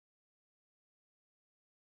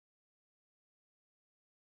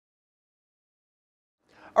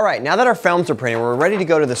Alright, now that our films are printed, we're ready to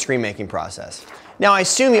go to the screen making process. Now I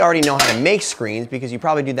assume you already know how to make screens because you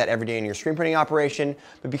probably do that every day in your screen printing operation,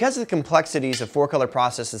 but because of the complexities of 4-color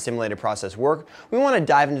process and simulated process work, we want to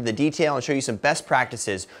dive into the detail and show you some best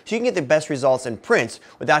practices so you can get the best results in prints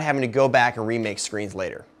without having to go back and remake screens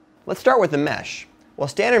later. Let's start with the mesh. While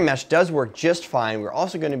standard mesh does work just fine, we're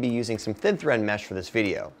also going to be using some thin thread mesh for this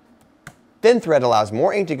video. Thin thread allows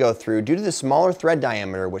more ink to go through due to the smaller thread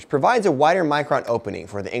diameter, which provides a wider micron opening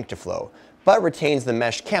for the ink to flow, but retains the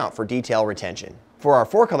mesh count for detail retention. For our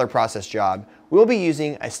 4-color process job, we'll be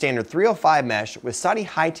using a standard 305 mesh with Sadi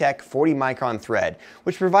high-tech 40 micron thread,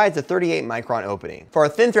 which provides a 38 micron opening. For our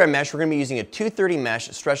thin thread mesh, we're going to be using a 230 mesh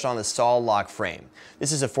stretched on the solid lock frame.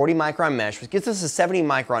 This is a 40 micron mesh, which gives us a 70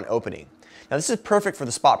 micron opening. Now this is perfect for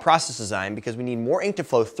the spot process design because we need more ink to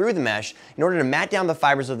flow through the mesh in order to mat down the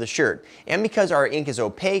fibers of the shirt, and because our ink is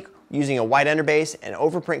opaque, using a white underbase and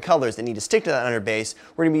overprint colors that need to stick to that underbase,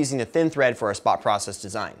 we're going to be using a thin thread for our spot process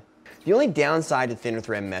design. The only downside to thinner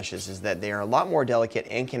thread meshes is that they are a lot more delicate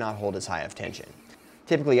and cannot hold as high of tension.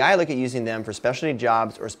 Typically I look at using them for specialty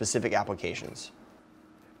jobs or specific applications.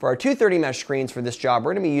 For our 230 mesh screens for this job,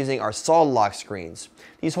 we're going to be using our solid lock screens.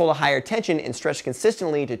 These hold a higher tension and stretch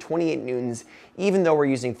consistently to 28 newtons even though we're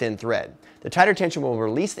using thin thread. The tighter tension will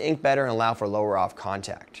release the ink better and allow for lower off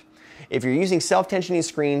contact. If you're using self-tensioning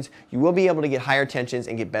screens, you will be able to get higher tensions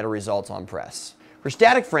and get better results on press. For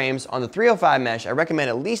static frames, on the 305 mesh, I recommend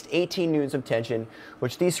at least 18 newtons of tension,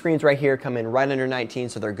 which these screens right here come in right under 19,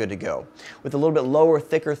 so they're good to go. With a little bit lower,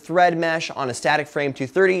 thicker thread mesh on a static frame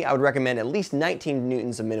 230, I would recommend at least 19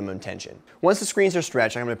 newtons of minimum tension. Once the screens are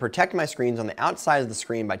stretched, I'm going to protect my screens on the outside of the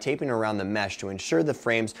screen by taping around the mesh to ensure the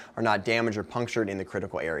frames are not damaged or punctured in the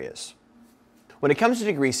critical areas. When it comes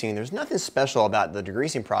to degreasing, there's nothing special about the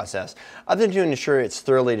degreasing process other than to ensure it's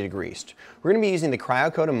thoroughly degreased. We're going to be using the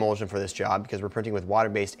CryoCoat emulsion for this job because we're printing with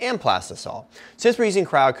water-based and plastisol. Since we're using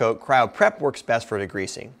CryoCoat, CryoPrep works best for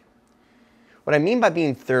degreasing. What I mean by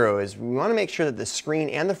being thorough is we want to make sure that the screen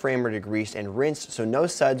and the frame are degreased and rinsed so no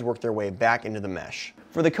suds work their way back into the mesh.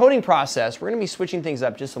 For the coating process, we're going to be switching things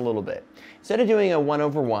up just a little bit. Instead of doing a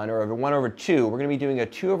 1/1 or a 1/2, we're going to be doing a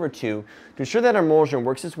 2/2 to ensure that our emulsion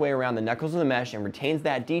works its way around the knuckles of the mesh and retains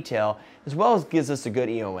that detail, as well as gives us a good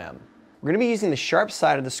EOM. We're going to be using the sharp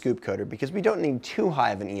side of the scoop coater because we don't need too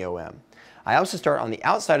high of an EOM. I also start on the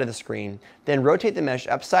outside of the screen, then rotate the mesh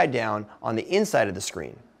upside down on the inside of the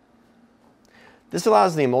screen. This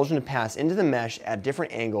allows the emulsion to pass into the mesh at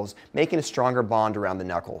different angles, making a stronger bond around the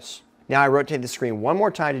knuckles. Now I rotate the screen one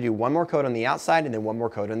more time to do one more coat on the outside and then one more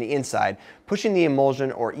coat on the inside, pushing the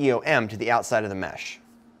emulsion or EOM to the outside of the mesh.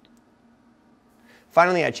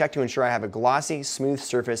 Finally, I check to ensure I have a glossy, smooth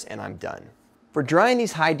surface and I'm done. For drying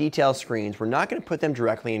these high detail screens, we're not going to put them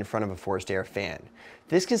directly in front of a forced air fan.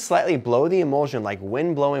 This can slightly blow the emulsion like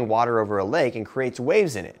wind blowing water over a lake and creates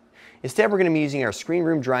waves in it. Instead, we're going to be using our screen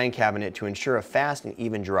room drying cabinet to ensure a fast and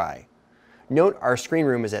even dry. Note our screen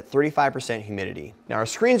room is at 35% humidity. Now our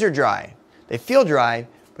screens are dry. They feel dry,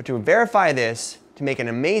 but to verify this, to make an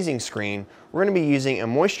amazing screen, we're going to be using a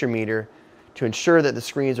moisture meter to ensure that the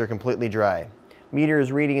screens are completely dry. Meter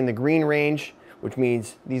is reading in the green range, which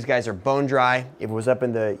means these guys are bone dry. If it was up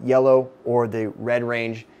in the yellow or the red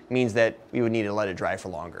range, means that we would need to let it dry for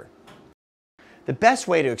longer. The best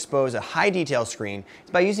way to expose a high detail screen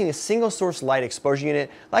is by using a single source light exposure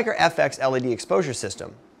unit like our FX LED exposure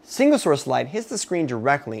system. Single source light hits the screen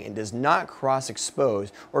directly and does not cross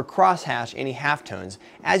expose or cross hatch any halftones,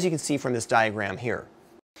 as you can see from this diagram here.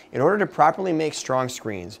 In order to properly make strong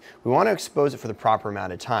screens, we want to expose it for the proper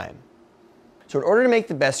amount of time. So in order to make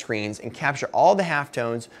the best screens and capture all the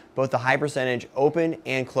halftones, both the high percentage open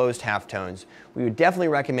and closed halftones, we would definitely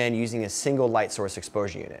recommend using a single light source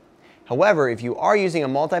exposure unit. However, if you are using a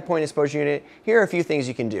multi-point exposure unit, here are a few things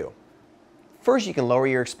you can do. First, you can lower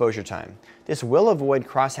your exposure time. This will avoid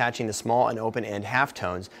cross-hatching the small and open end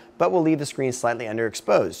halftones, but will leave the screen slightly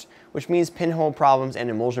underexposed, which means pinhole problems and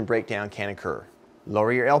emulsion breakdown can occur.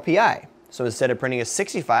 Lower your LPI. So instead of printing a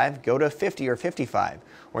 65, go to a 50 or 55,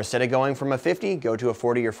 or instead of going from a 50, go to a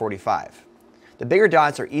 40 or 45. The bigger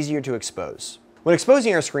dots are easier to expose. When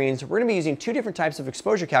exposing our screens, we're going to be using two different types of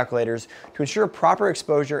exposure calculators to ensure proper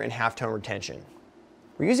exposure and halftone retention.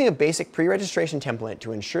 We're using a basic pre-registration template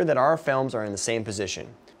to ensure that our films are in the same position.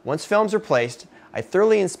 Once films are placed, I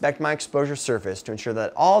thoroughly inspect my exposure surface to ensure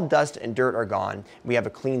that all dust and dirt are gone and we have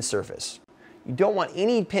a clean surface. You don't want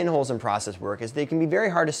any pinholes in process work as they can be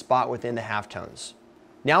very hard to spot within the halftones.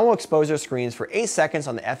 Now we'll expose our screens for 8 seconds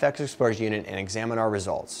on the FX exposure unit and examine our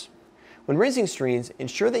results. When rinsing screens,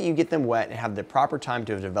 ensure that you get them wet and have the proper time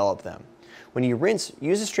to develop them. When you rinse,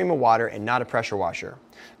 use a stream of water and not a pressure washer.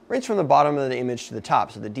 Rinse from the bottom of the image to the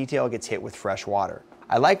top so the detail gets hit with fresh water.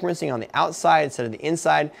 I like rinsing on the outside instead of the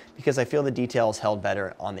inside because I feel the detail is held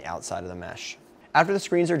better on the outside of the mesh. After the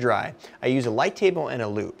screens are dry, I use a light table and a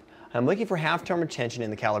loop. I'm looking for half-tone retention in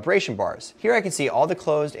the calibration bars. Here I can see all the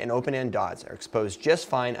closed and open end dots are exposed just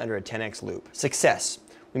fine under a 10x loop. Success!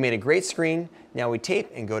 We made a great screen, now we tape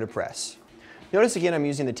and go to press. Notice again I'm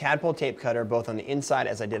using the tadpole tape cutter both on the inside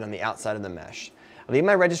as I did on the outside of the mesh. I leave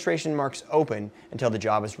my registration marks open until the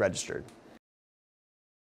job is registered.